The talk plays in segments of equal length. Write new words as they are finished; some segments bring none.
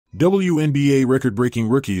WNBA record-breaking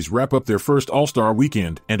rookies wrap up their first All-Star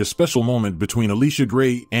weekend and a special moment between Allisha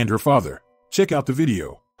Gray and her father. Check out the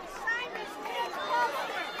video.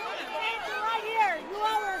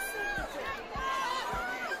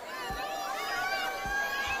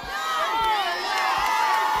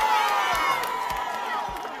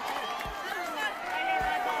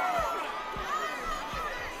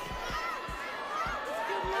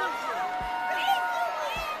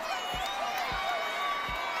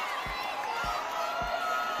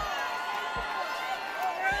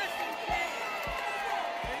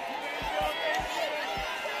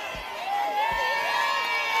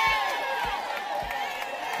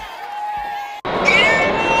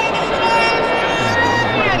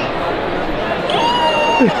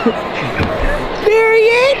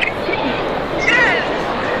 Period. Yes,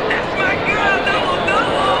 that's my girl.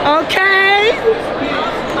 Double. Okay.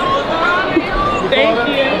 Thank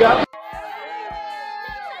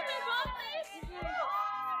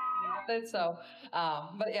you. So,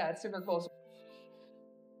 but yeah, it's super cool.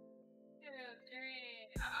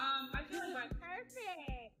 I feel like perfect.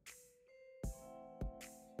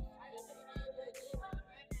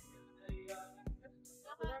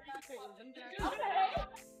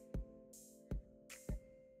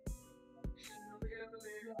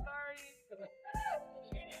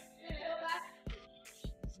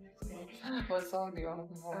 What song do you want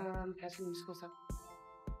to perform? High School Musical stuff.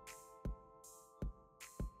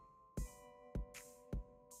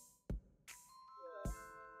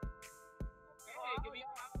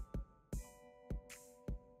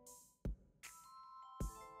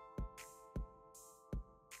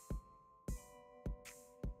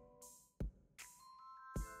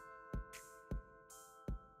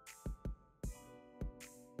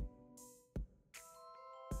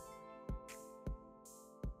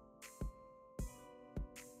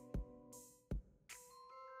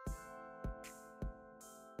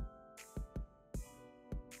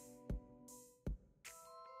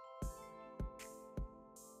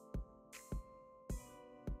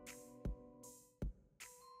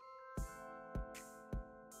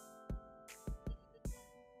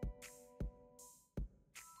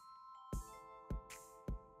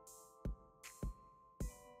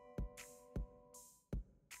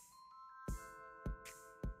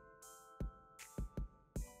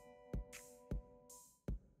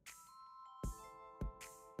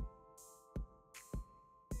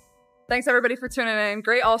 Thanks everybody for tuning in.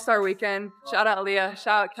 Great All-Star weekend. Shout out Aaliyah.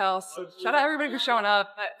 Shout out Kels. Shout out everybody for showing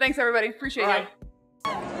up. Thanks everybody. Appreciate you.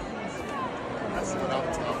 That's what I'm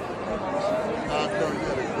talking about. I know you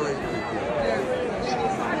had a great weekend.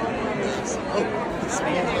 Yes. Oh, it's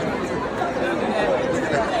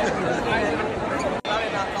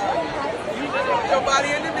Your body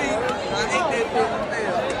into me. I hate that.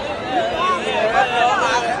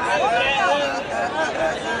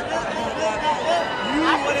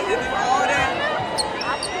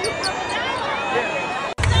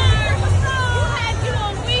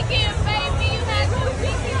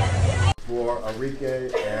 For Enrique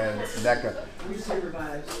and NECA.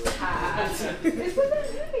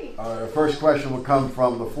 The first question will come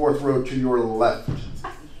from the fourth row to your left.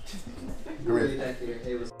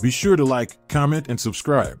 Be sure to like, comment, and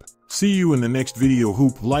subscribe. See you in the next video,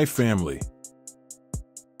 Hoop Life family.